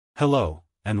Hello,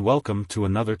 and welcome to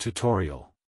another tutorial.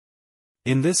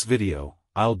 In this video,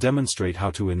 I'll demonstrate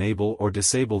how to enable or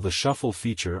disable the shuffle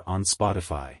feature on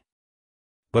Spotify.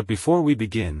 But before we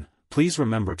begin, please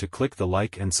remember to click the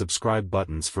like and subscribe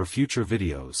buttons for future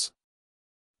videos.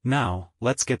 Now,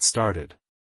 let's get started.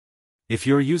 If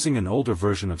you're using an older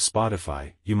version of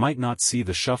Spotify, you might not see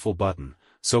the shuffle button,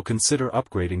 so consider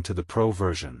upgrading to the Pro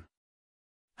version.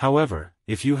 However,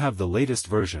 if you have the latest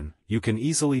version, you can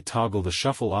easily toggle the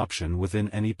shuffle option within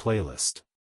any playlist.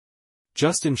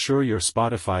 Just ensure your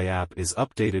Spotify app is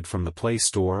updated from the Play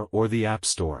Store or the App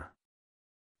Store.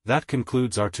 That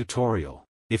concludes our tutorial.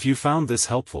 If you found this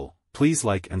helpful, please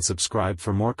like and subscribe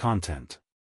for more content.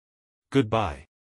 Goodbye.